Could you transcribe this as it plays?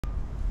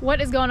What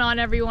is going on,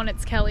 everyone?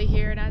 It's Kelly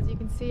here, and as you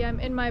can see,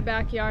 I'm in my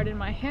backyard in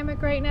my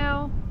hammock right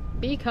now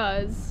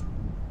because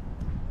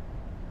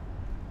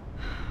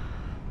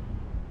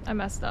I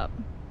messed up.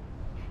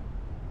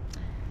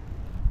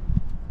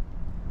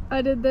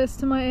 I did this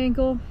to my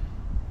ankle,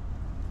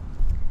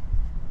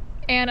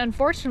 and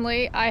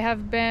unfortunately I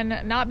have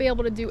been not be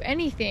able to do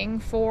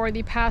anything for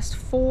the past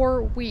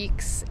 4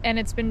 weeks, and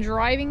it's been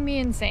driving me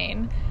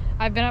insane.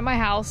 I've been at my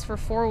house for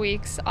 4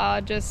 weeks,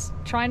 just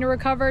trying to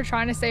recover,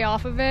 trying to stay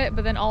off of it,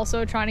 but then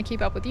also trying to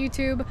keep up with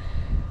YouTube.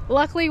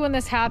 Luckily, when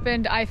this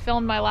happened, I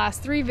filmed my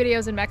last 3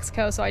 videos in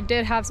Mexico, so I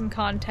did have some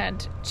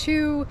content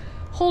to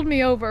hold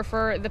me over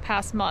for the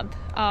past month.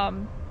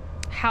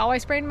 How I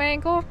sprained my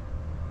ankle?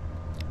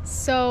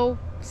 So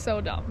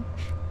dumb.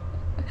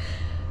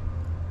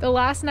 The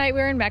last night we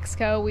were in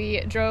Mexico,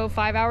 we drove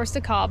 5 hours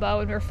to Cabo,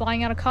 and we were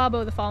flying out of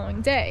Cabo the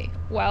following day.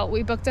 Well,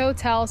 we booked a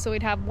hotel so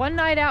we'd have one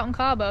night out in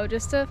Cabo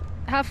just to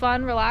have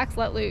fun, relax,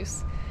 let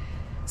loose.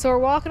 So we're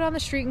walking on the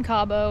street in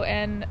Cabo,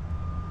 and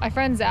my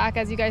friend Zach,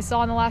 as you guys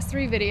saw in the last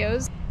 3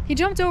 videos, he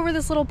jumped over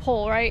this little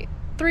pole, right?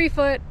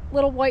 3-foot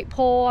little white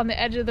pole on the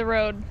edge of the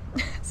road.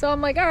 So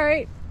I'm like, all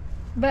right,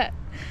 bet.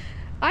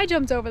 I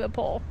jumped over the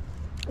pole.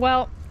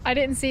 Well, I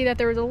didn't see that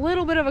there was a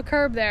little bit of a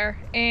curb there,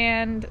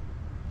 and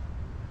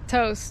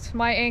toast.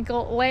 My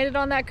ankle landed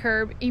on that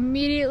curb.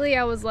 Immediately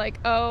I was like,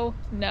 oh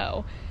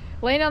no.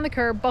 Laying on the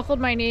curb, buckled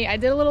my knee. I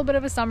did a little bit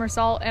of a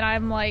somersault, and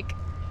I'm like,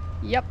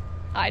 yep,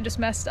 I just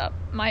messed up.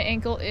 My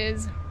ankle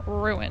is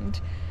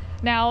ruined.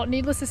 Now,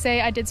 needless to say,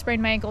 I did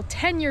sprain my ankle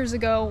 10 years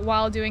ago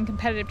while doing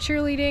competitive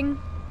cheerleading.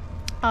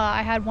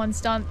 I had one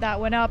stunt that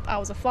went up. I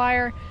was a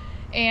flyer,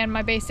 and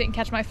my base didn't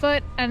catch my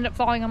foot. Ended up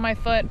falling on my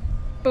foot.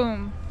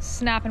 Boom,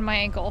 snapping my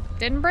ankle.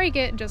 Didn't break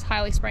it, just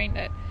highly sprained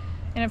it.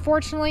 And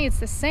unfortunately, it's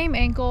the same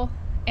ankle,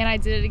 and I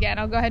did it again.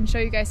 I'll go ahead and show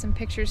you guys some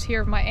pictures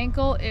here of my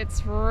ankle.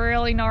 It's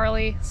really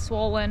gnarly,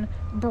 swollen,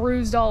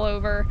 bruised all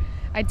over.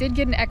 I did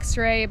get an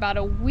x-ray about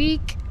a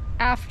week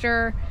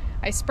after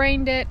I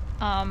sprained it.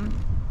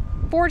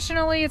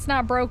 Fortunately, it's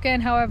not broken.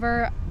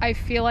 However, I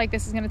feel like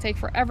this is gonna take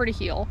forever to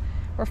heal.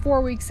 We're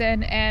 4 weeks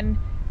in, and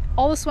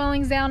all the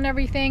swelling's down and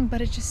everything,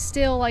 but it's just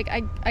still like,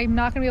 I'm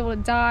not gonna be able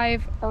to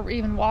dive or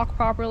even walk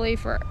properly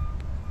for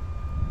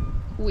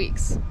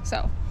weeks.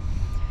 So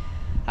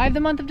I have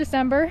the month of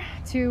December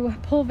to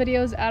pull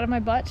videos out of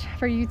my butt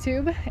for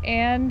YouTube,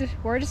 and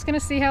we're just gonna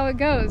see how it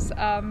goes.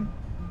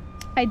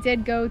 I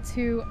did go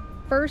to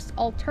First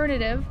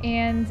Alternative,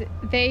 and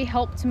they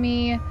helped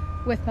me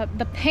with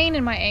the pain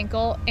in my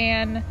ankle,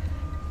 and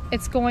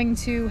it's going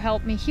to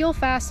help me heal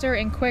faster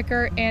and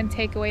quicker and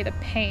take away the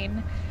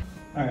pain.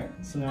 Alright,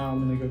 so now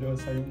I'm gonna go do a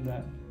segment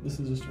that this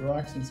is just a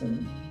relaxing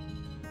segment.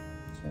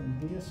 So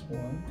on this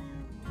one.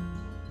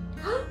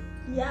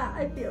 Yeah,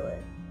 I feel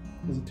it.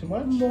 Is it too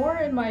much? More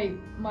in my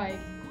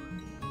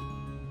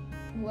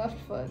left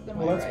foot than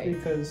my Well,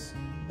 right.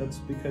 that's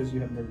because you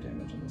have nerve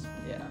damage in this one.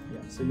 Yeah.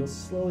 Yeah, so you'll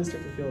slowly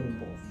start to feel it in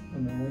both.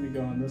 And then we're gonna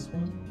go on this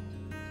one,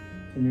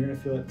 and you're gonna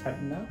feel it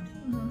tighten up,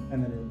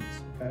 and then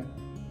release,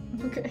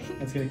 okay? Okay.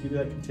 It's gonna keep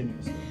that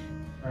continuously.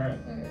 Alright.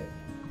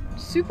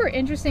 Super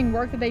interesting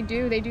work that they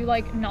do. They do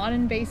like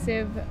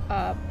non-invasive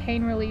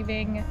pain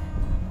relieving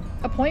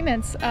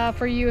appointments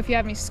for you if you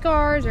have any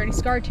scars or any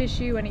scar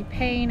tissue, any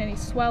pain, any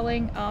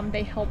swelling.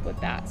 They help with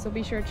that, so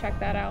be sure to check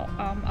that out.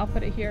 I'll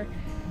put it here.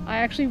 I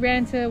actually ran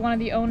into one of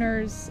the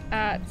owners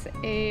at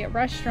a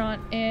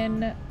restaurant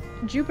in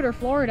Jupiter,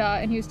 Florida,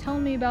 and he was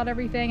telling me about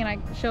everything, and I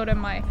showed him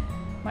my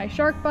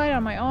shark bite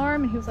on my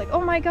arm, and he was like,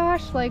 oh my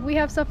gosh, like we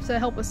have stuff to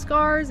help with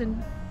scars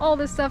and all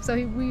this stuff. So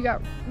we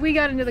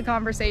got into the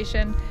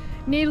conversation.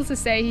 Needless to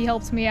say, he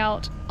helped me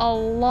out a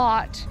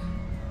lot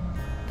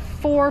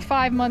 4 or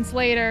 5 months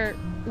later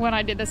when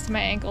I did this to my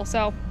ankle.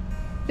 So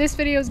this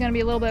video is going to be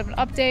a little bit of an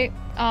update.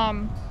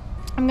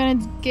 I'm going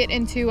to get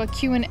into a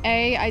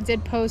Q&A I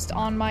did post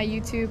on my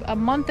YouTube a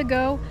month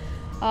ago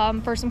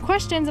for some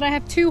questions, and I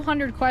have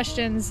 200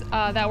 questions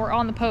that were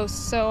on the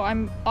post. So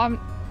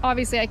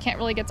obviously I can't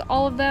really get to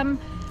all of them,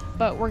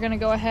 but we're going to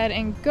go ahead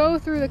and go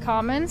through the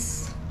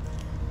comments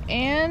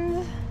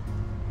and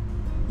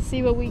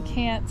see what we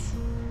can't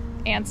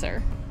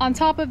answer. On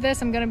top of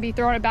this, I'm going to be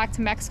throwing it back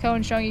to Mexico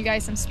and showing you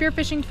guys some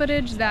spearfishing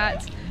footage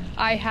that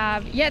I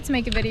have yet to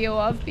make a video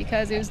of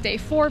because it was day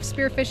 4 of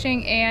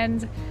spearfishing,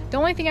 and the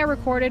only thing I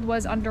recorded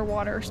was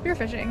underwater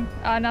spearfishing,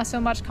 not so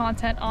much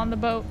content on the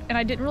boat, and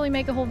I didn't really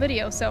make a whole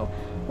video, so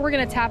we're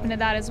going to tap into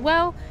that as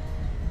well.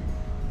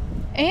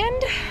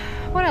 And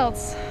what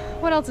else?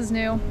 What else is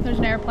new? There's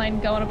an airplane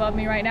going above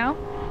me right now.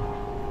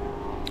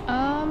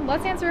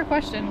 Let's answer a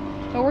question,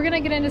 but we're going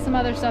to get into some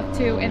other stuff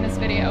too in this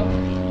video.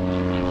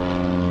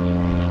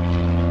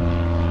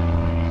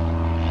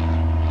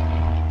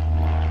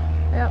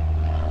 Yep.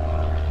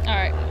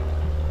 Alright.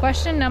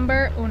 Question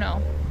number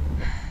 1.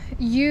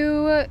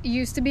 You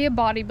used to be a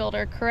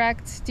bodybuilder,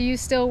 correct? Do you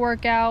still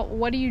work out?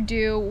 What do you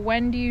do?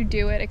 When do you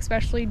do it?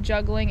 Especially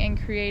juggling and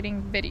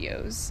creating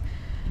videos.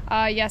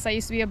 Yes, I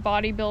used to be a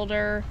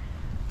bodybuilder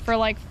for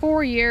like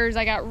 4 years.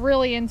 I got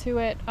really into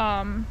it,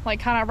 like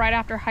kind of right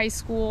after high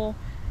school.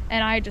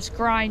 and I just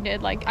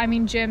grinded. Like, I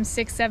mean, gym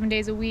 6-7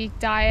 days a week,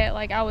 diet,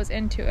 like I was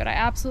into it. I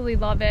absolutely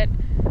love it.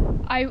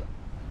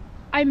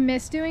 I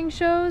miss doing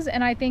shows,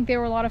 and I think they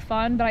were a lot of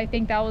fun, but I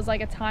think that was like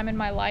a time in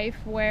my life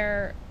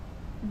where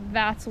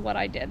that's what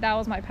I did. That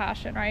was my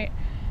passion, right?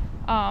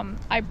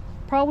 I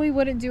probably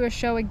wouldn't do a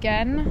show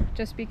again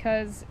just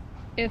because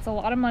it's a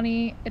lot of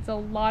money, it's a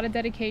lot of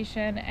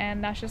dedication,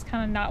 and that's just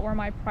kind of not where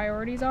my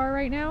priorities are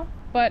right now.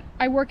 But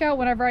I work out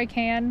whenever I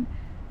can.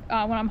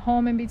 When I'm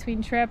home in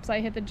between trips,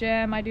 I hit the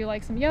gym, I do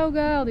like some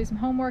yoga, I'll do some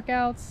home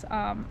workouts.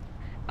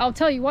 I'll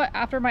tell you what,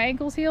 after my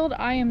ankle's healed,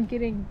 I am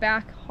getting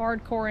back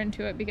hardcore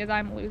into it because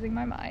I'm losing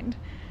my mind.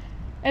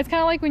 It's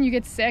kind of like when you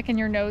get sick and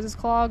your nose is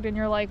clogged and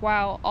you're like,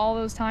 wow, all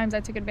those times I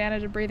took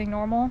advantage of breathing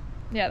normal.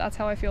 Yeah, that's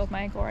how I feel with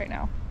my ankle right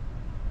now.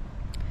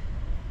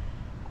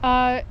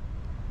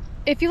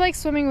 If you like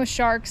swimming with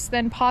sharks,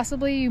 then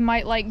possibly you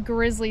might like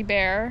grizzly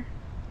bear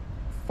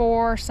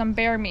for some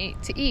bear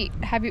meat to eat.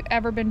 Have you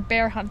ever been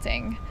bear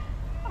hunting?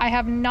 I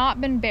have not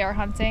been bear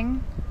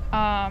hunting.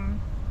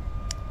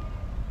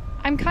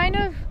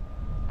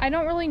 I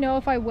don't really know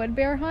if I would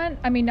bear hunt.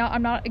 I mean,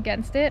 I'm not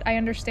against it. I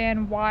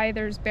understand why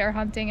there's bear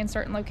hunting in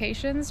certain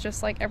locations,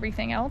 just like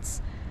everything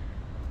else.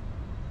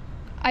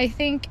 I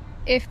think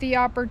if the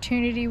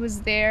opportunity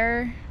was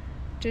there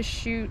to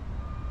shoot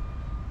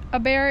a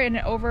bear and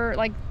over,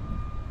 like,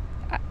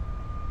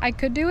 I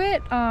could do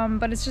it,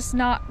 but it's just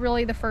not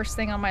really the first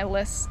thing on my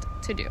list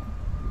to do,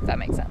 if that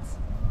makes sense.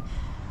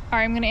 All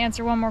right, I'm gonna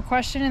answer one more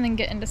question and then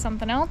get into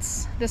something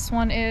else. This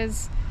one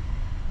is,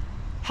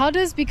 how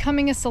does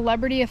becoming a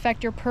celebrity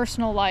affect your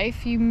personal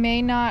life? You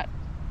might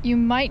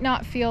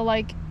not feel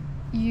like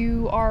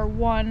you are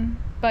one,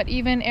 but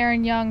even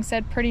Aaron Young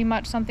said pretty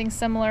much something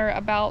similar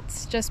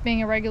about just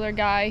being a regular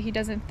guy. He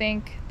doesn't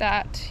think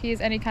that he is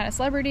any kind of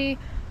celebrity,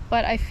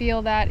 but I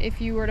feel that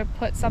if you were to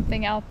put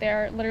something out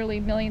there,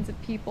 literally millions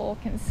of people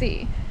can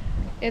see.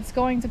 It's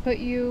going to put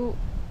you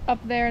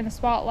up there in the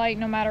spotlight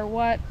no matter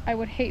what. I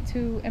would hate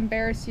to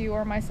embarrass you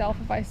or myself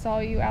if I saw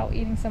you out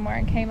eating somewhere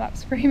and came up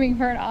screaming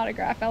for an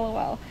autograph,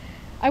 LOL.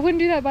 I wouldn't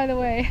do that, by the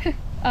way.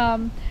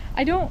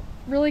 I don't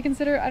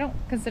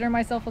consider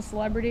myself a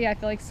celebrity. I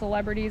feel like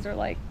celebrities are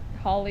like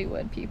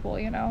Hollywood people,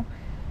 you know.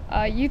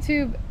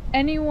 YouTube,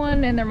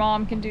 anyone and their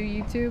mom can do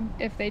YouTube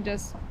if they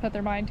just put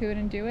their mind to it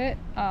and do it.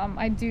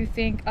 I do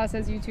think us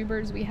as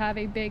YouTubers, we have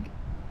a big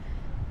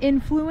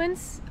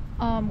influence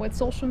with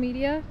social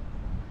media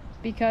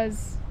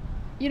because,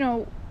 you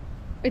know,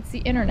 it's the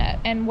internet,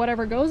 and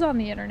whatever goes on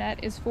the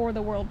internet is for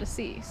the world to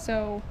see.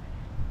 So,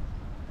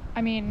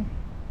 I mean,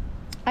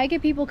 I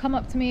get people come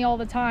up to me all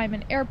the time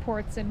in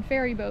airports and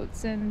ferry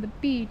boats and the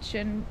beach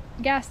and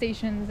gas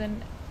stations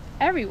and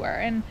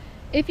everywhere. And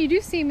if you do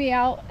see me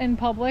out in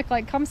public,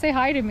 like, come say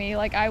hi to me.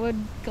 Like, I would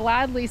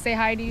gladly say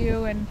hi to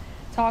you and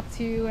talk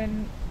to you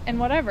and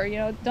whatever, you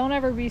know. Don't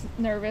ever be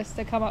nervous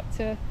to come up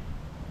to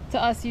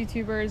us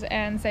YouTubers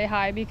and say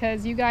hi,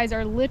 because you guys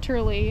are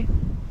literally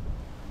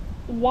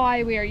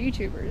why we are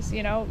YouTubers,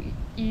 you know.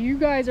 You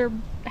guys are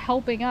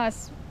helping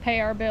us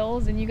pay our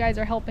bills, and you guys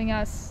are helping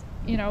us,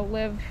 you know,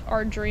 live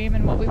our dream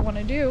and what we want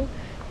to do.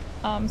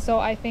 So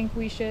I think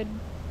we should,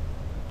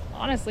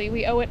 honestly,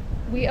 we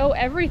owe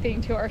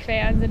everything to our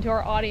fans and to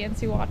our audience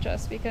who watch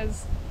us,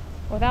 because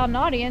without an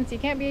audience, you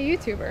can't be a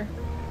YouTuber.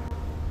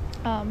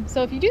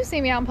 So if you do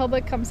see me out in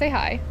public, come say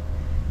hi.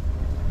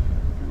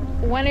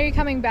 When are you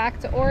coming back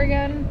to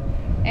Oregon,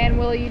 and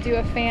will you do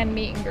a fan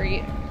meet and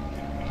greet?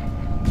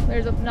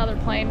 There's another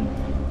plane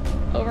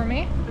over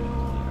me.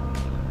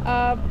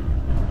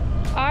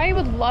 I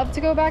would love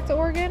to go back to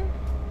Oregon.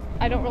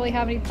 I don't really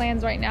have any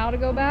plans right now to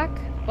go back,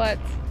 but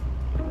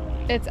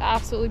it's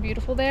absolutely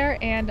beautiful there,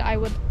 and I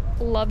would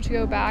love to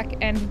go back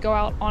and go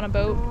out on a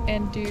boat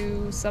and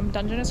do some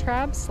Dungeness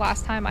crabs.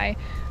 Last time I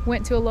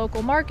went to a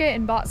local market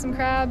and bought some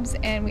crabs,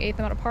 and we ate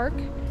them at a park.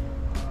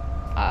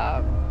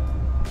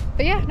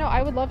 But yeah, no,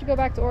 I would love to go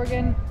back to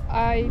Oregon.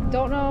 I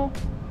don't know.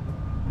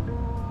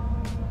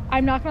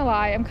 I'm not gonna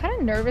lie, I'm kind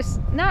of nervous.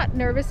 Not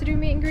nervous to do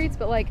meet and greets,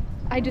 but like,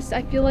 I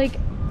feel like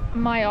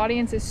my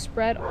audience is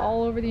spread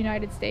all over the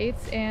United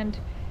States, and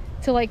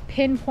to like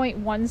pinpoint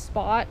one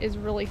spot is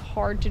really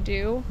hard to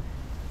do.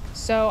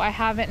 So I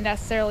haven't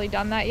necessarily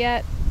done that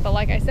yet. But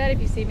like I said,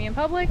 if you see me in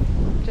public,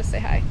 just say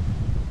hi.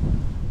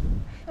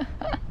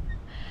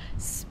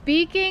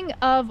 Speaking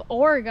of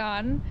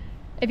Oregon,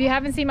 if you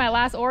haven't seen my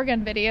last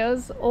Oregon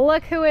videos,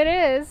 look who it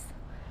is.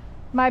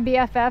 My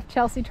BFF,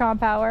 Chelsea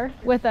Trompauer,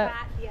 with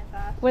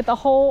a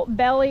whole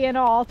belly and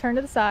all. Turn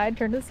to the side,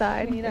 turn to the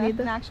side. We need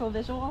an actual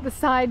visual. The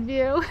side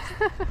view.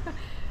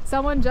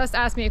 Someone just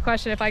asked me a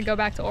question if I'd go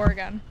back to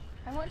Oregon.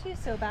 I want to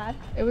so bad.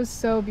 It was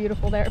so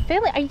beautiful there.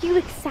 Finley, are you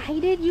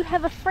excited? You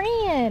have a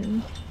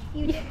friend.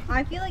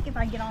 I feel like if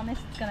I get on this,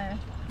 it's gonna...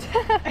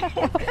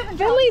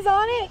 Finley's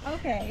on it.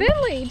 Okay.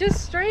 Finley,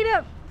 just straight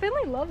up.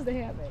 Finley loves the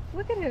hammock.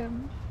 Look at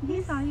him.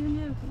 He's not even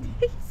joking.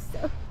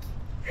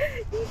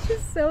 He's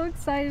just so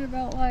excited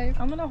about life.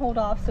 I'm gonna hold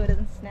off so it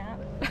doesn't snap.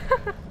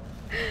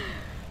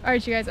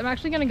 Alright, you guys, I'm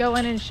actually gonna go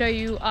in and show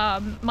you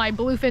my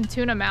bluefin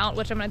tuna mount,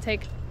 which I'm gonna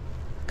take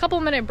a couple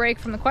minute break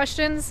from the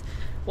questions.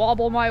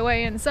 wobble my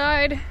way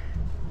inside.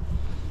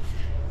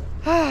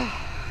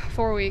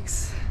 4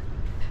 weeks.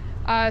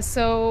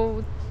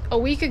 So a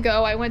week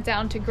ago, I went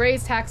down to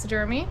Gray's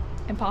Taxidermy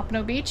in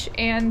Pompano Beach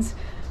and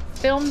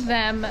filmed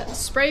them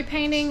spray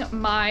painting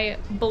my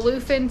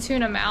bluefin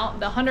tuna mount,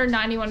 the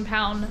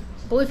 191-pound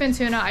bluefin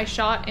tuna I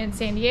shot in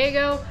San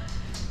Diego.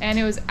 And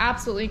it was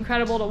absolutely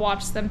incredible to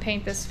watch them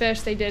paint this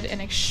fish. They did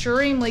an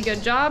extremely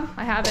good job.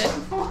 I have it.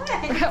 What?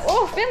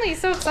 Oh,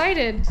 Finley's so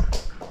excited.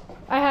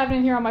 I have it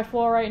in here on my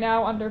floor right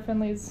now under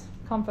Finley's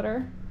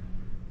comforter.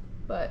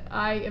 But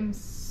I am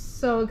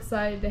so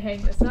excited to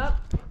hang this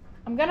up.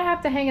 I'm gonna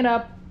have to hang it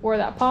up where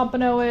that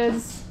pompano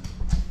is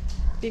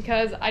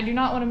because I do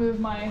not want to move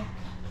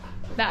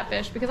that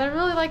fish because I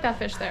really like that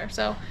fish there.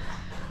 So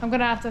I'm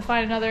gonna have to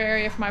find another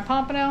area for my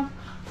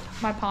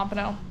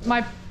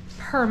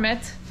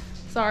permit.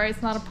 Sorry,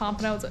 it's not a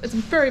pompano, it's a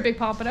very big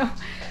pompano.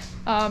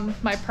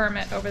 My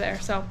permit over there.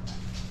 So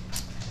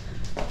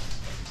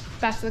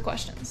back to the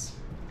questions.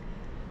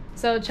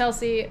 So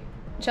Chelsea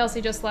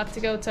just left to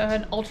go to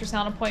an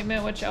ultrasound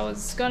appointment, which I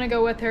was gonna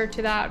go with her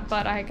to that,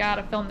 but I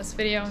gotta film this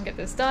video and get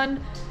this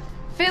done.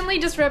 Finley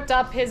just ripped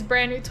up his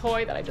brand new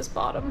toy that I just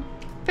bought him.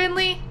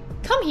 Finley,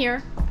 come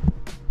here.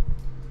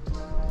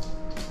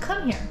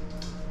 Come here.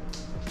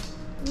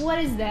 What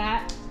is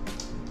that?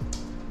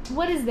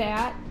 What is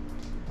that?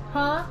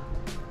 Huh?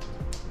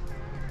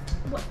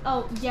 What?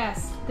 Oh,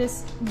 yes.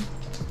 This...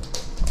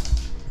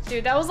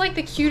 Dude, that was like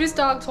the cutest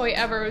dog toy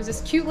ever. It was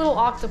this cute little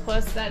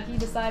octopus that he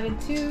decided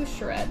to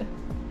shred.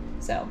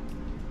 So.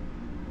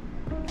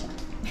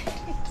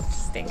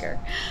 Stinker.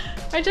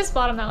 I just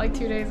bought him that like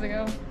 2 days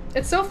ago.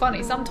 It's so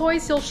funny. Some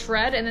toys he'll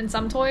shred, and then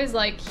some toys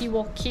like he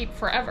will keep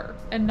forever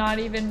and not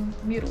even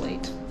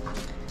mutilate.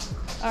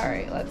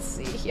 Alright, let's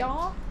see,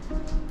 y'all.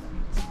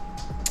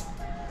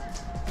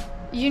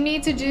 You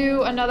need to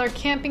do another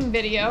camping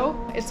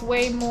video. It's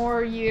way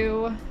more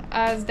you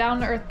as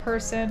down-to-earth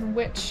person,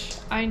 which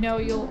I know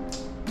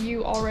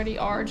you already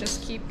are.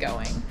 Just keep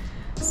going.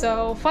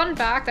 So, fun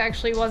fact, I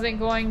actually wasn't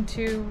going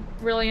to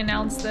really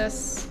announce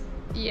this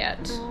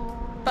yet,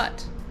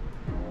 but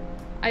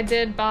I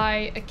did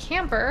buy a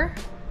camper,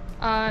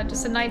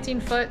 just a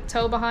 19-foot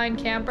tow-behind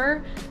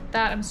camper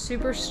that I'm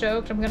super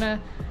stoked. I'm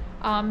gonna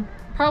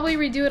probably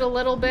redo it a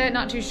little bit,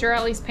 not too sure,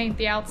 at least paint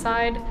the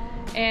outside,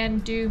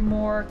 and do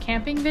more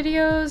camping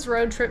videos,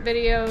 road trip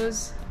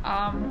videos,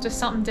 just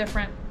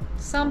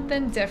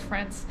something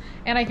different.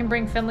 And I can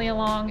bring Finley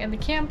along in the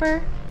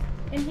camper,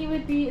 and he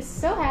would be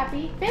so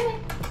happy. Finley,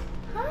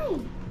 hi!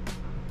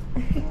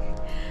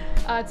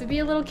 To be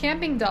a little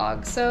camping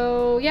dog.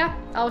 So yeah,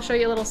 I'll show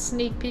you a little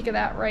sneak peek of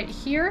that right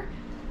here,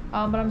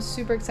 but I'm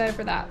super excited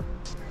for that.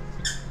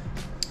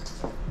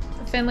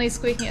 Finley's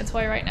squeaking a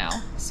toy right now.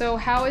 So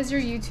how is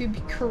your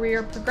YouTube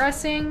career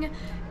progressing,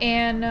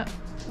 and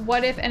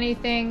what if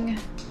anything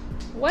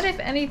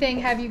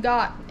have you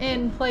got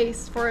in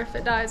place for if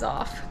it dies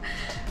off?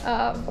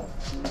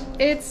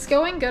 It's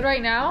going good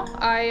right now.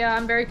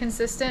 I'm very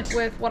consistent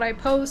with what I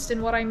post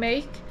and what I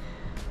make.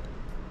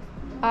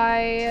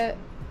 I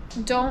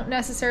don't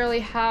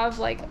necessarily have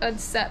like a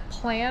set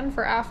plan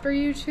for after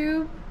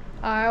YouTube.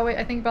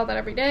 I think about that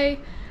every day.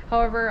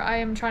 However, I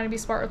am trying to be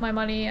smart with my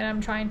money, and I'm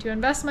trying to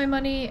invest my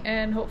money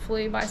and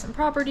hopefully buy some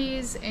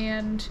properties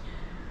and,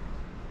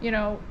 you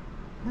know,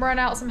 rent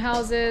out some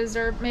houses,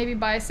 or maybe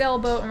buy a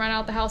sailboat and rent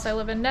out the house I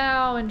live in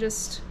now, and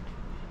just,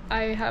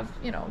 I have,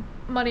 you know,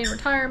 money in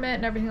retirement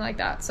and everything like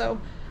that. So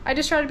I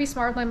just try to be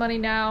smart with my money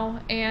now,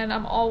 and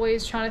I'm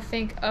always trying to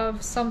think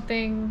of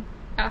something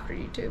after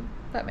YouTube,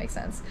 if that makes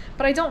sense.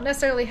 But I don't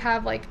necessarily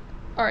have like,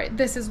 all right,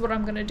 this is what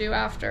I'm gonna do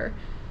after.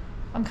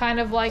 I'm kind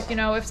of like, you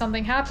know, if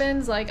something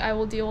happens, like, I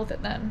will deal with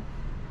it then.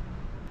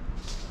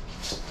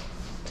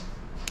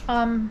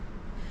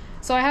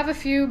 So I have a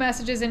few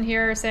messages in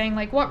here saying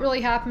like, what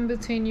really happened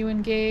between you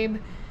and Gabe,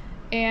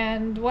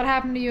 and what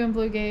happened to you and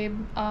Blue Gabe.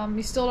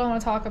 You still don't want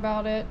to talk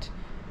about it.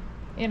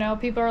 You know,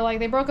 people are like,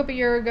 they broke up a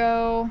year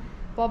ago,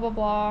 blah blah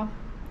blah.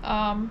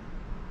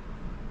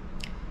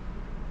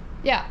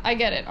 Yeah, I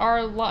get it.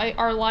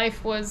 Our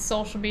life was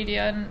social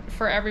media and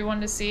for everyone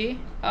to see.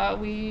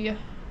 We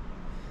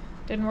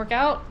didn't work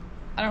out.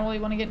 I don't really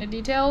want to get into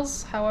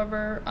details.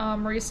 However,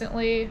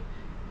 recently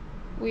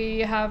we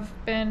have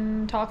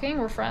been talking.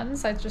 We're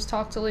friends. I just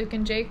talked to Luke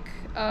and Jake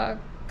a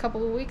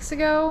couple of weeks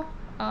ago.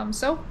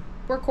 So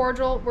we're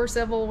cordial, we're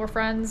civil, we're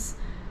friends.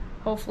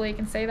 Hopefully it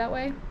can stay that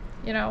way.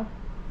 You know,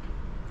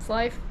 it's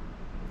life.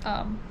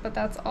 But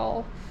that's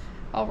all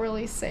I'll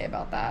really say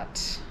about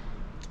that.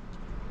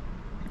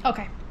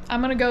 Okay,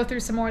 I'm gonna go through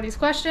some more of these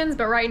questions,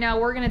 but right now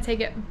we're gonna take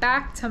it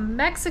back to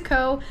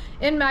Mexico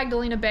in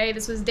Magdalena Bay.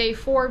 This was day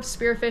 4 of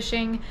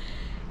spearfishing,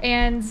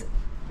 and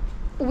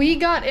we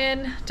got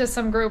into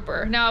some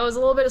grouper. Now, it was a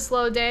little bit of a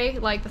slow day,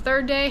 like the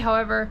 3rd day.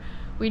 However,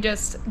 we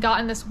just got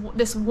in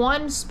this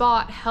one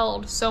spot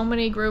held so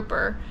many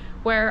grouper,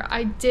 where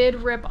I did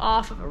rip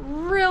off a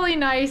really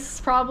nice,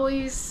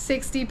 probably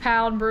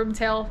 60-pound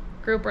broomtail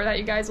grouper that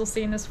you guys will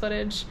see in this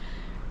footage.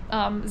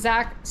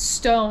 Zach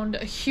stoned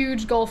a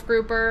huge Gulf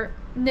grouper.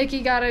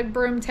 Nikki got a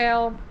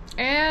broomtail.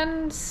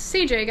 And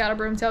CJ got a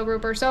broomtail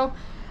grouper. So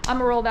I'm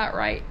gonna roll that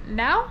right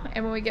now,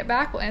 and when we get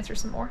back, we'll answer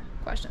some more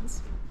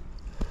questions.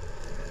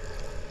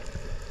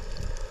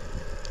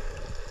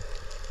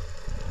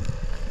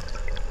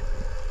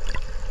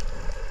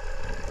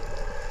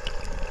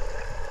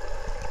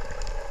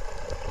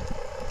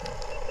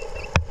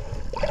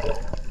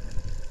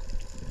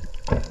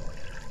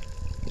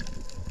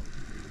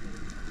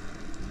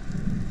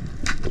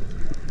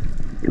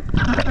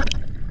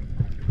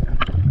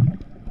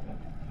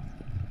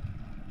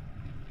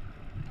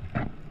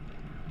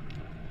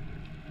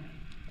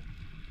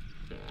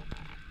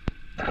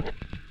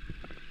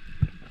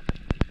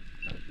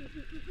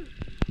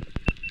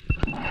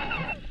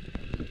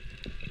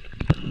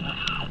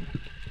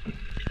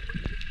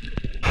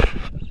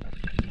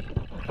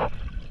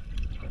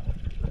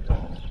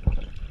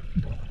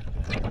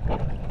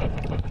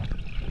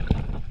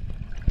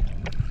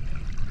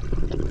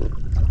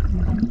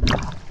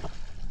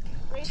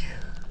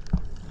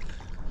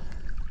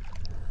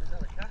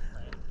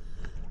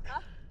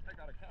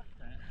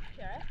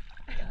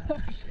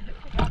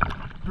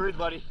 Breathe,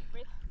 buddy.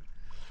 Breathe.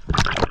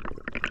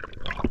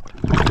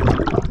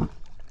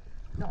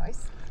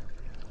 Nice.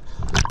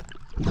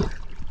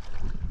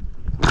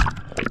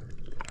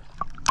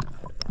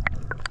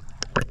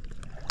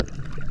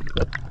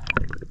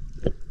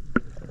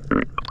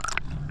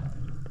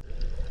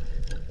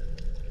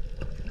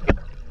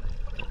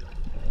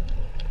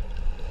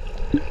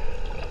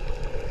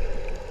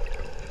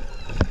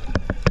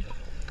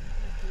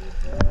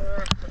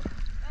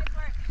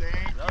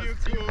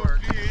 Thank you,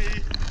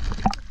 Cookie.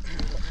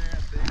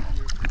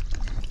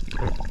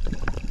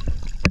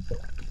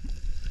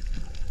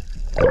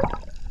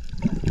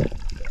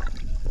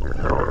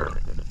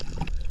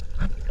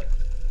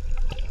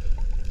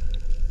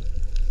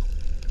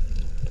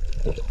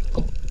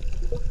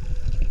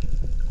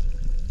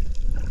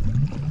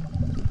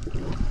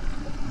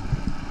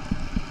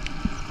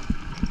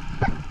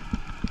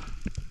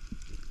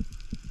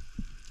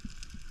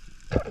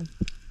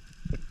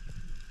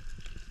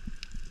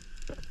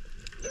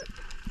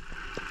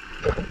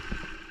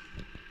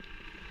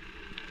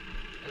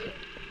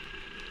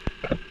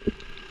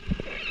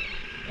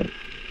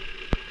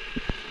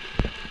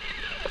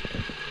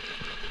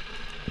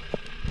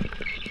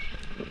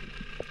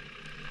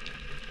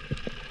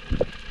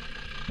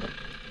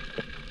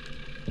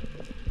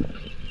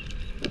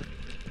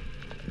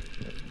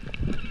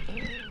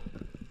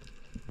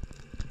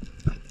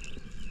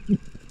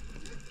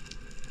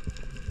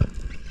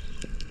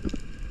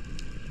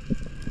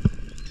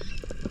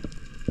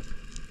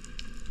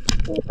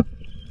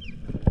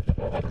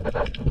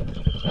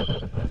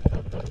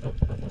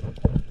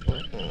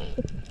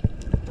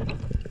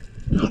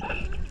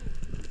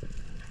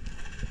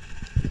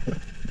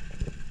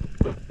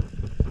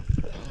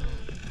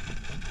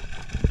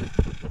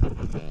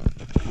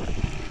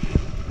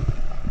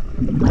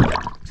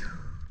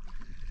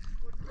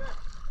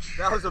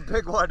 That was a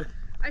big one.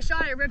 I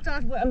shot it, ripped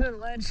off under the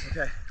ledge.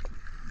 Okay,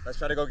 let's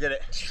try to go get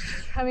it.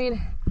 I mean,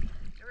 it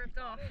ripped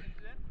off.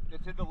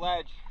 It's in the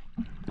ledge.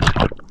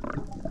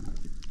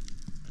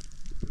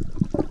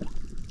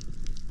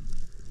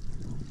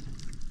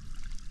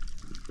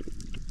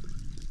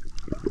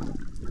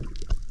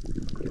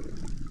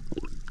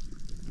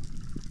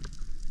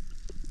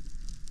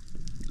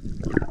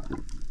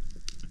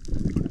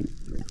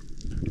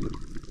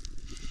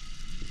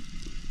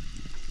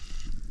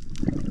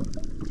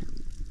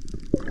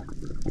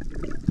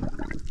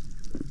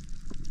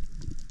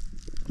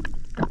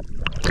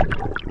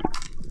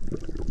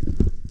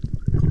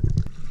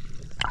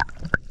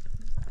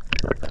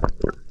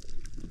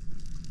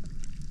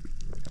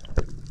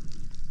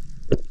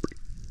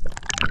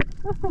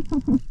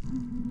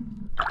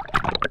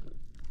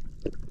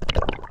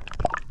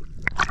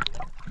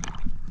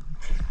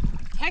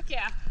 Heck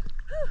yeah.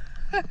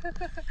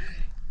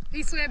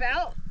 He swam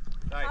out.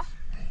 Nice.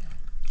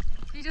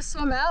 He just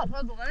swam out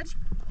on the ledge.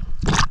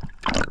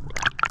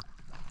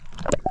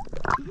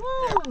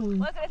 Woo!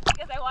 Wasn't as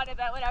thick as I wanted,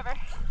 but whatever.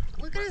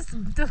 Look at his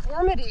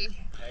deformity.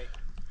 Hey.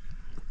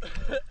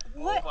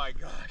 What? Oh my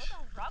gosh.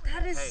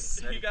 That is.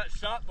 Hey, you got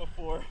shot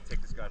before.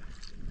 Take this gun.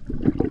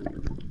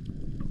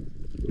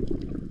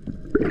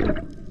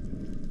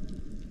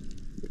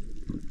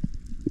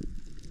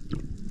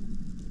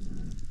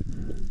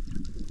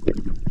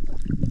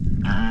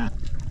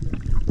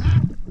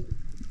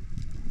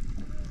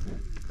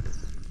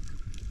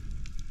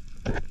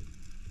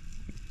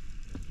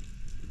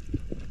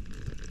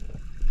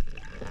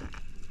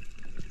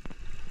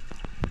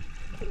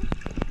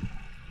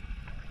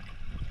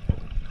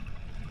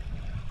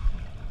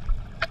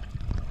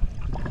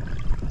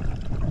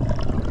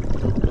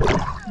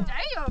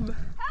 Damn!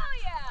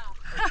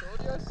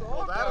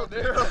 Well, that'll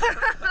do.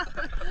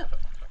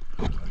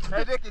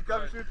 Hey, Dickie,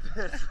 come shoot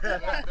this.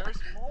 There's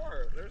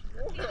more. There's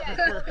more.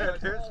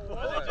 There's more.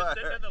 Are they just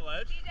sitting on the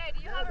ledge? DJ,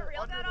 do you have a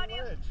real gun on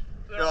you?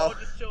 They're all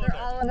just chilling They're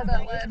there. all under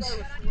that ledge.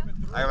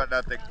 I got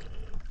nothing.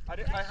 I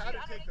had to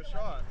take the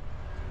shot.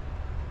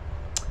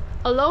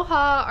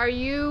 Aloha, are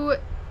you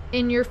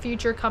in your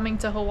future coming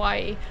to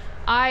Hawaii?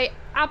 I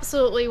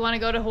absolutely want to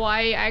go to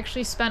Hawaii. I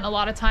actually spent a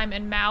lot of time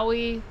in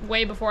Maui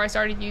way before I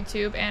started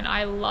YouTube, and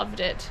I loved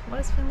it. What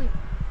is Finley?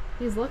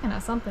 He's looking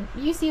at something.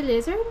 You see a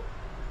lizard?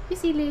 You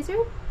see a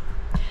lizard?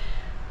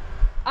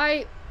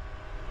 I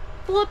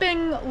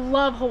flipping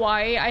love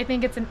Hawaii. I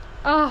think it's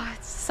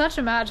it's such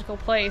a magical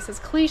place. As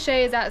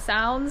cliche as that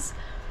sounds,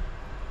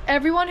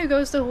 everyone who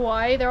goes to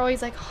Hawaii, they're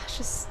always like, oh, it's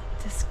just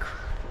this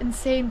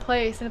insane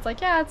place. And it's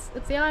like, yeah, it's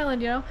the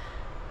island, you know?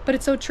 But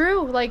it's so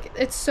true. Like,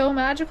 it's so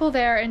magical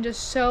there, and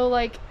just so,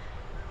 like,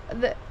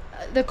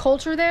 the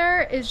culture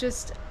there is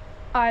just,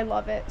 I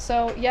love it.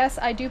 So yes,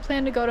 I do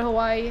plan to go to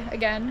Hawaii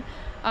again.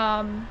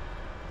 And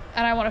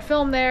I want to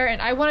film there,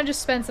 and I want to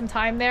just spend some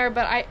time there.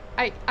 But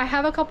I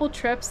have a couple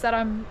trips that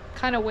I'm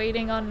kind of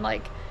waiting on,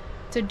 like,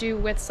 to do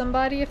with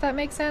somebody, if that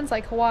makes sense.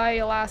 Like Hawaii,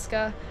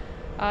 Alaska,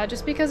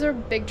 just because they're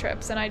big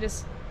trips, and I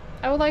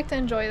would like to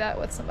enjoy that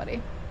with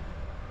somebody.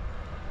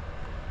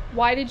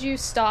 Why did you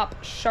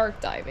stop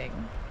shark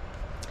diving?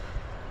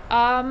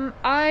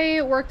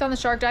 I worked on the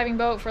shark diving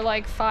boat for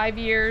like 5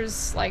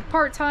 years, like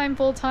part-time,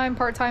 full-time,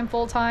 part-time,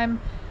 full-time.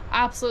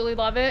 Absolutely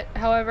love it.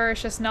 However,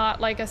 it's just not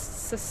like a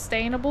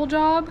sustainable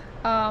job.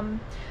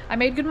 I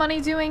made good money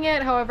doing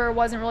it. However, it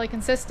wasn't really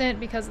consistent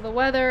because of the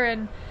weather,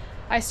 and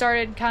I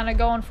started kind of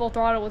going full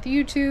throttle with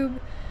YouTube.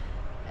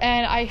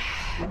 And I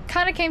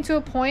kind of came to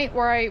a point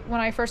where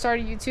when I first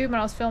started YouTube and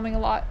I was filming a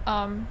lot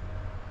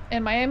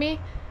in Miami,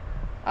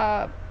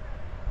 I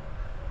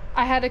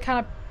had to kind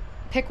of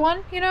pick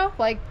one, you know,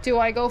 like, do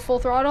I go full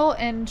throttle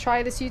and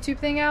try this YouTube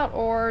thing out,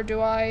 or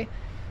do I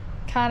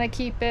kind of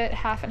keep it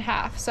half and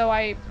half? So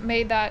I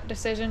made that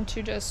decision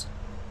to just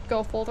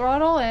go full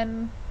throttle,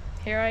 and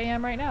here I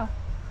am right now.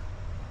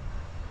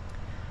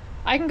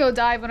 I can go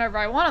dive whenever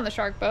I want on the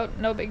shark boat,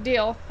 no big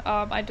deal.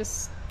 I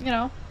just, you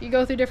know, you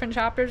go through different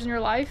chapters in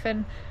your life,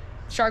 and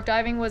shark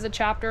diving was a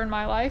chapter in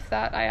my life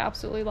that I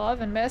absolutely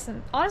love and miss.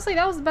 And honestly,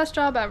 that was the best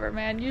job ever,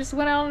 man. You just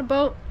went out on a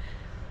boat,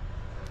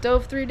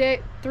 dove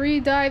 3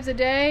 dives a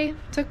day,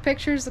 took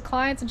pictures of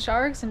clients and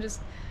sharks, and just,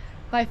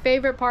 my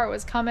favorite part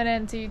was coming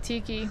into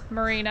Utiki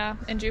Marina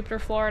in Jupiter,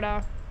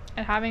 Florida,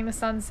 and having the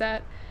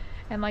sunset,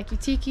 and like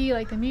Utiki,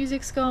 like the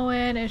music's going,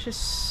 and it's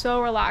just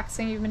so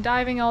relaxing. You've been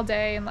diving all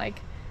day, and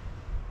like,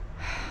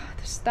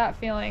 just that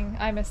feeling,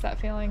 I miss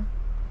that feeling.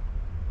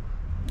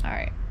 All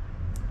right,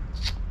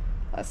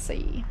 let's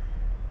see.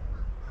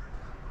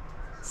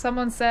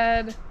 Someone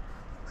said,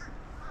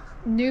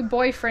 new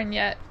boyfriend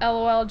yet?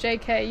 LOL,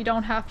 JK, you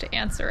don't have to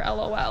answer,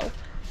 LOL.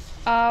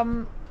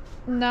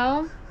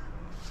 No,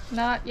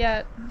 not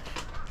yet.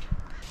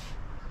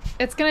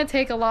 It's gonna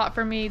take a lot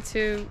for me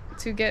to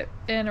get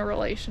in a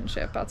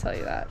relationship, I'll tell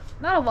you that.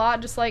 Not a lot,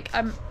 just like,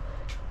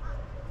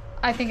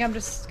 I think I'm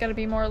just gonna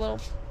be a little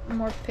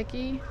more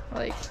picky,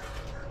 like,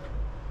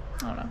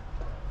 I don't know.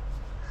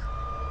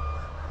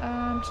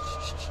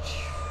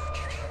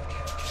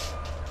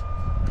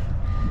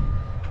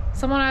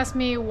 Someone asked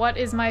me, what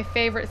is my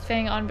favorite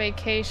thing on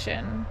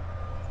vacation?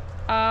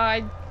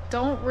 I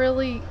don't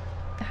really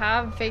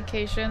have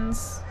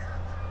vacations,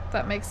 if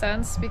that makes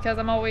sense, because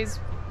I'm always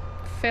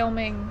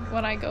filming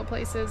when I go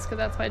places, because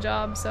that's my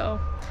job. So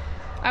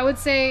I would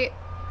say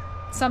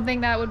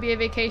something that would be a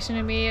vacation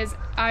to me is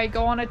I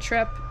go on a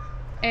trip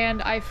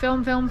and I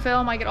film,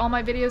 I get all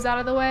my videos out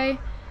of the way,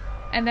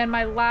 and then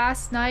my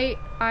last night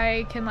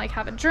I can like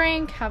have a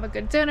drink, have a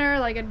good dinner,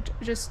 like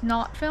just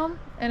not film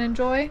and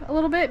enjoy a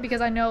little bit, because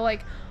I know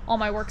like all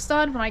my work's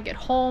done. When I get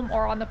home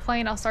or on the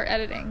plane, I'll start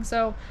editing.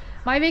 So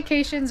my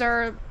vacations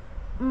are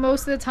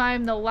most of the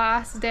time the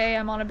last day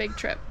I'm on a big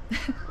trip.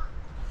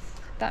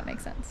 That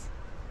makes sense.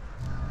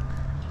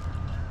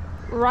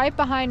 Right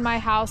behind my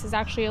house is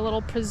actually a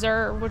little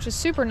preserve, which is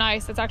super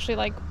nice. That's actually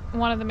like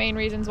one of the main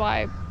reasons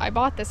why I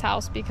bought this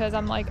house, because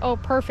I'm like, oh,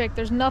 perfect,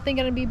 there's nothing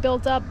going to be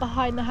built up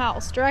behind the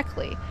house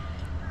directly.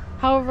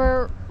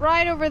 However,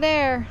 right over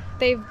there,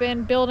 they've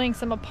been building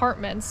some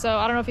apartments. So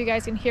I don't know if you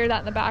guys can hear that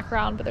in the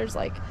background, but there's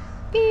like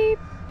beep,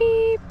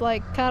 beep,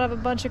 like kind of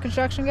a bunch of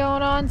construction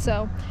going on.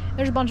 So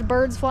there's a bunch of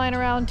birds flying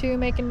around too,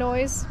 making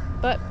noise,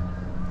 but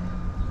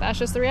that's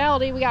just the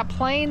reality. We got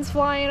planes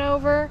flying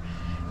over.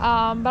 But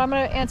I'm going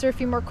to answer a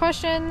few more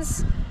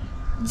questions.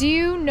 Do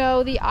you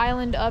know the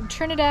island of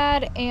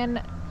Trinidad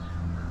and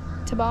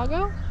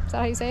Tobago? Is that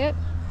how you say it?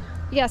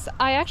 Yes,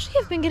 I actually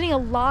have been getting a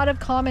lot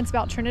of comments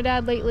about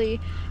Trinidad lately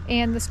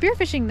and the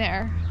spearfishing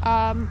there.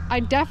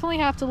 I definitely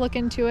have to look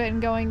into it and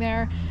going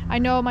there. I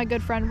know my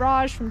good friend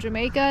Raj from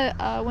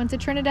Jamaica went to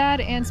Trinidad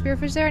and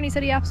spearfished there, and he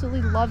said he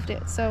absolutely loved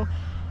it. So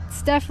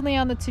it's definitely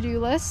on the to-do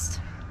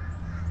list.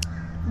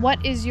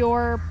 What is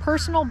your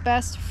personal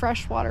best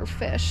freshwater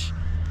fish?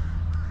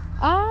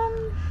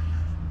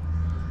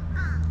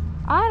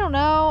 I don't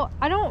know.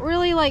 I don't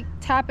really like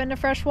tap into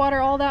freshwater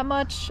all that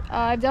much.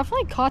 I've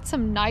definitely caught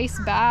some nice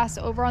bass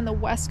over on the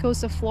west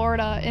coast of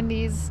Florida in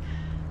these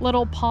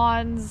little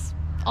ponds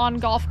on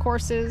golf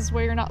courses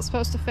where you're not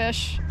supposed to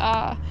fish.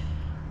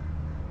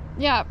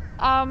 Yeah,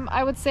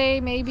 I would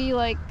say maybe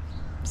like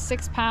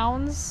 6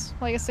 pounds,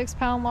 like a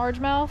 6-pound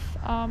largemouth.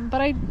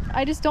 But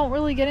I just don't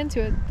really get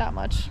into it that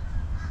much.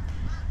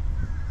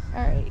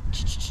 All right.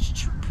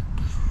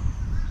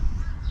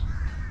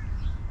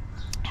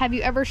 Have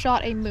you ever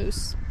shot a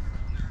moose?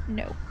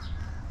 No.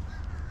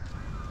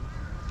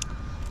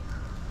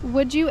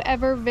 Would you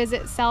ever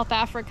visit South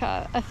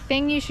Africa? A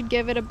thing you should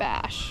give it a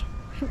bash.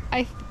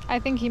 I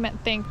think he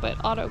meant think, but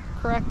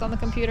autocorrect on the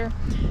computer.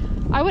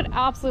 I would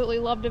absolutely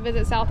love to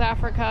visit South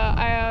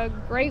Africa.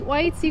 Great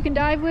whites you can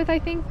dive with, I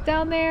think,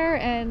 down there,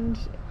 and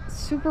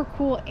super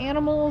cool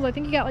animals. I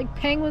think you got like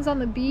penguins on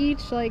the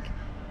beach. Like,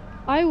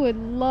 I would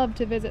love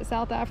to visit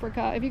South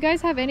Africa. If you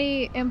guys have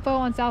any info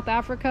on South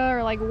Africa,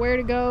 or like where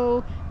to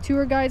go,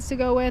 tour guides to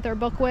go with or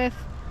book with,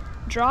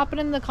 drop it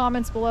in the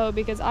comments below,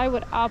 because I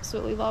would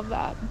absolutely love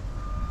that.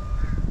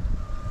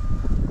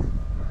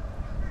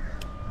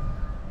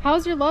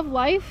 How's your love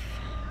life?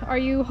 Are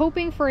you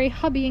hoping for a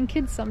hubby and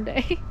kids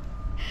someday?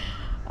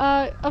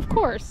 Of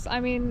course.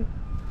 I mean,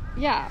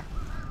 yeah,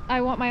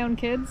 I want my own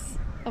kids.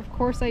 Of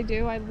course I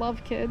do. I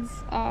love kids.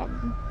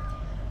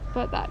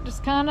 But that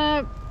just kind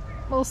of,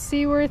 we'll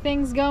see where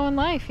things go in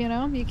life, you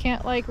know? You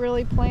can't like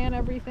really plan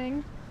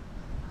everything.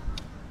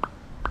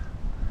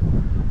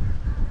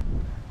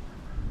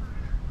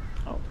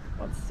 Oh,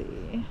 let's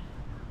see.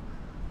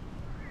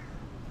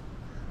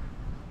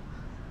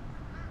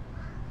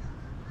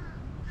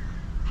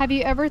 Have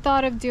you ever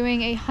thought of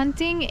doing a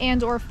hunting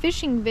and or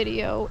fishing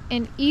video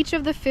in each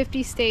of the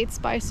 50 states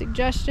by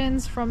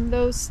suggestions from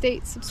those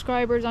state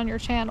subscribers on your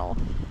channel?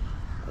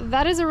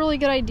 That is a really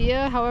good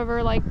idea.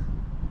 However, like,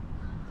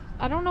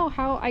 I don't know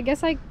how, I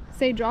guess I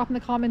say drop in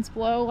the comments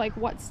below like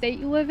what state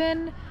you live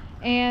in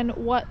and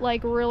what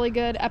like really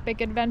good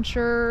epic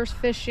adventures,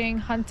 fishing,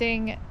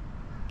 hunting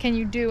can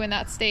you do in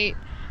that state.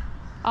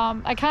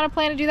 I kind of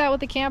plan to do that with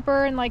the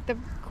camper, and like the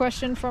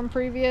question from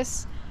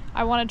previous,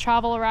 I want to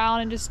travel around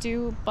and just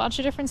do a bunch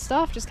of different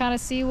stuff, just kind of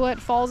see what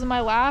falls in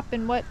my lap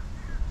and what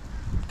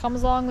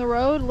comes along the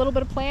road. A little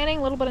bit of planning,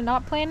 a little bit of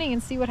not planning,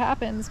 and see what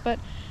happens. But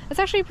that's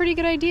actually a pretty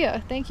good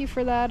idea. Thank you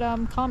for that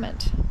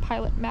comment,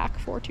 Pilot Mac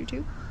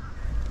 422.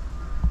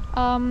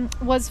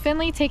 Was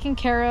Finley taken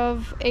care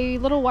of a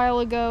little while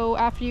ago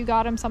after you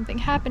got him? Something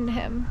happened to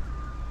him?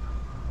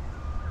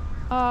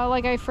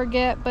 Like I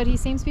forget, but he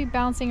seems to be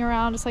bouncing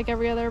around just like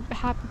every other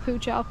happy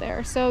pooch out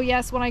there. So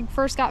yes, when I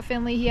first got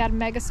Finley, he had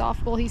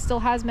megaesophageal. He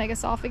still has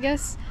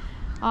megaesophagus.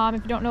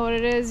 If you don't know what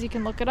it is, you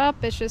can look it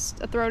up. It's just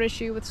a throat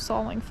issue with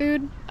swallowing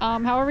food.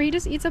 However, he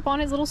just eats up on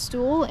his little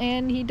stool,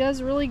 and he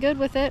does really good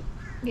with it.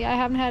 Yeah, I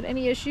haven't had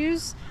any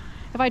issues.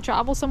 If I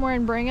travel somewhere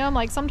and bring him,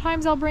 like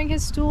sometimes I'll bring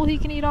his stool he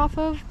can eat off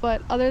of,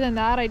 but other than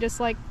that, I'll just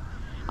like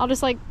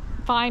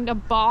find a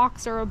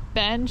box or a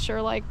bench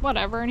or like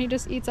whatever, and he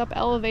just eats up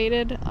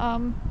elevated.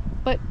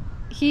 But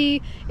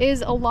he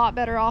is a lot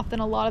better off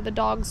than a lot of the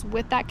dogs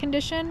with that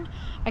condition.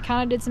 I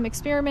kind of did some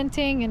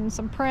experimenting and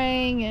some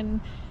praying, and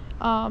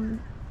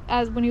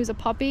as when he was a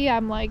puppy,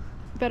 I'm like,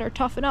 better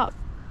toughen up,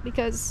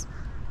 because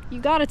you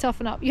gotta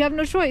toughen up. You have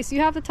no choice.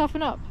 You have to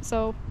toughen up.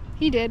 So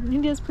he did, and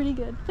he does pretty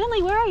good.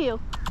 Finley, where are you?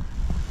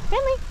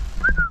 Finley,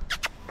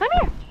 come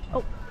here.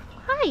 Oh,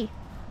 hi.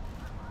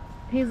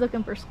 He's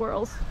looking for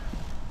squirrels.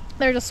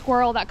 There's a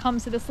squirrel that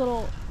comes to this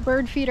little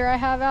bird feeder I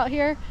have out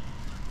here,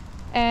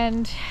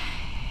 and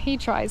he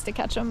tries to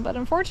catch them, but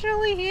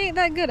unfortunately he ain't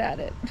that good at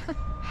it.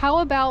 How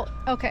about,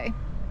 okay,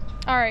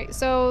 all right,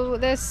 so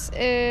this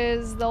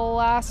is the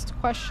last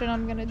question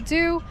I'm gonna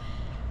do.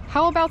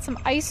 How about some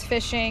ice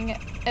fishing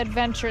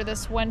adventure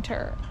this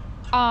winter?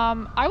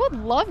 I would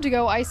love to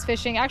go ice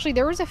fishing. Actually,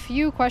 there was a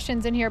few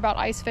questions in here about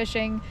ice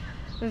fishing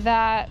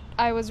that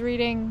I was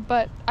reading,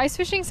 but ice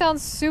fishing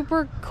sounds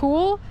super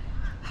cool.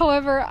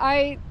 However,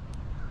 I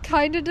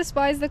kind of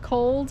despise the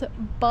cold,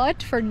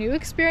 but for new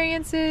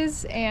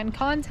experiences and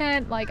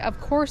content, like,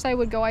 of course I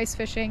would go ice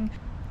fishing.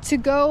 To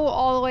go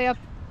all the way up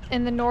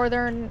in the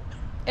northern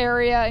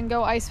area and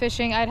go ice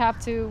fishing, I'd have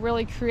to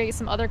really create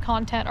some other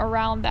content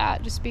around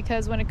that, just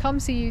because when it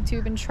comes to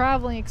YouTube and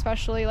traveling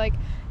especially, like,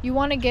 you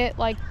want to get,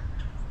 like,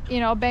 you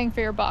know, a bang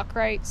for your buck,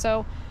 right?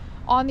 So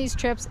on these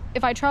trips,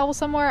 if I travel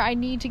somewhere, I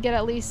need to get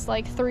at least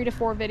like 3 to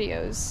 4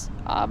 videos.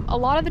 A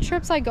lot of the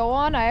trips I go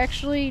on, I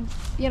actually,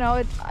 you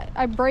know,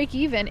 I break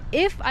even,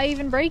 if I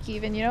even break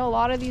even. You know, a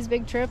lot of these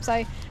big trips,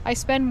 I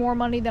spend more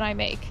money than I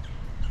make.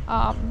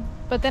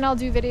 But then I'll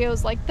do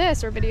videos like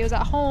this, or videos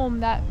at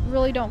home that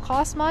really don't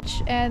cost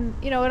much, and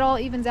you know, it all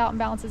evens out and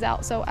balances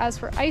out. So as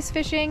for ice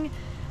fishing,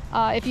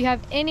 if you have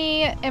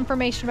any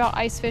information about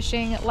ice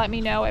fishing, let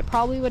me know. It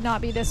probably would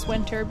not be this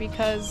winter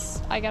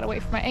because I gotta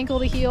wait for my ankle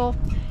to heal,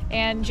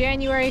 and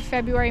January,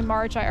 February,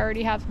 March, I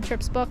already have some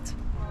trips booked.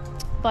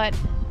 But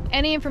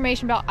any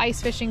information about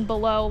ice fishing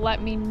below,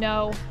 let me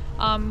know,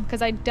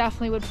 because I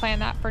definitely would plan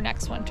that for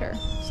next winter.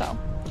 So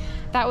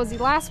that was the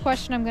last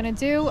question I'm gonna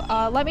do.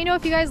 Let me know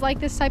if you guys like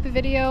this type of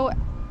video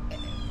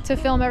to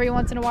film every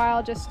once in a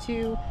while, just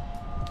to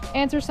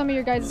answer some of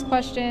your guys'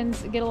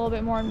 questions, get a little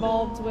bit more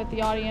involved with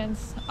the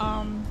audience.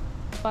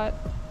 But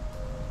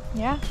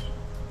yeah,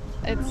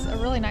 it's a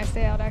really nice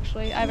day out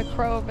actually. I have a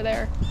crow over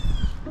there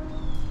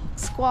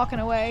squawking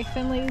away.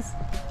 Finley's,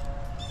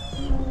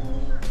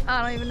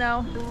 I don't even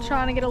know,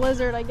 trying to get a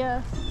lizard, I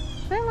guess.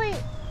 Finley,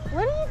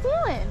 what are you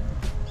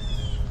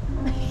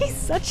doing? He's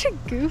such a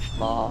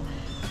goofball.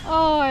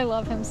 Oh, I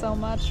love him so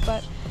much.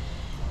 But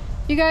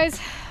you guys,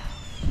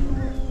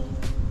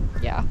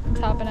 yeah, I'm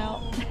tapping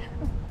out.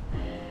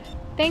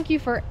 Thank you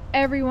for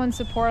everyone's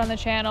support on the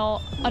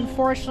channel.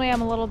 Unfortunately,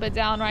 I'm a little bit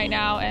down right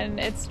now and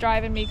it's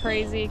driving me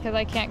crazy because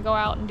I can't go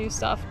out and do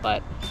stuff,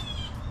 but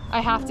I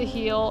have to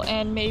heal,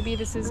 and maybe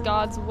this is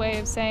God's way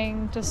of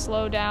saying to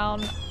slow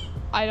down.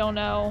 I don't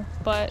know,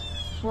 but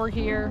we're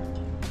here.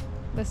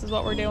 This is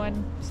what we're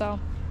doing. So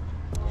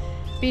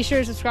be sure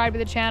to subscribe to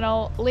the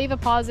channel, leave a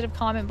positive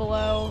comment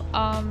below.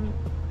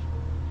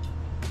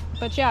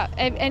 But yeah,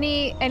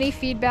 any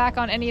feedback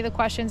on any of the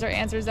questions or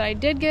answers that I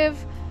did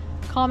give,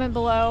 comment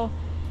below,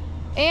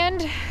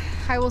 and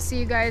I will see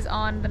you guys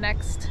on the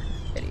next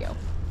video.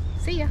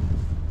 See ya.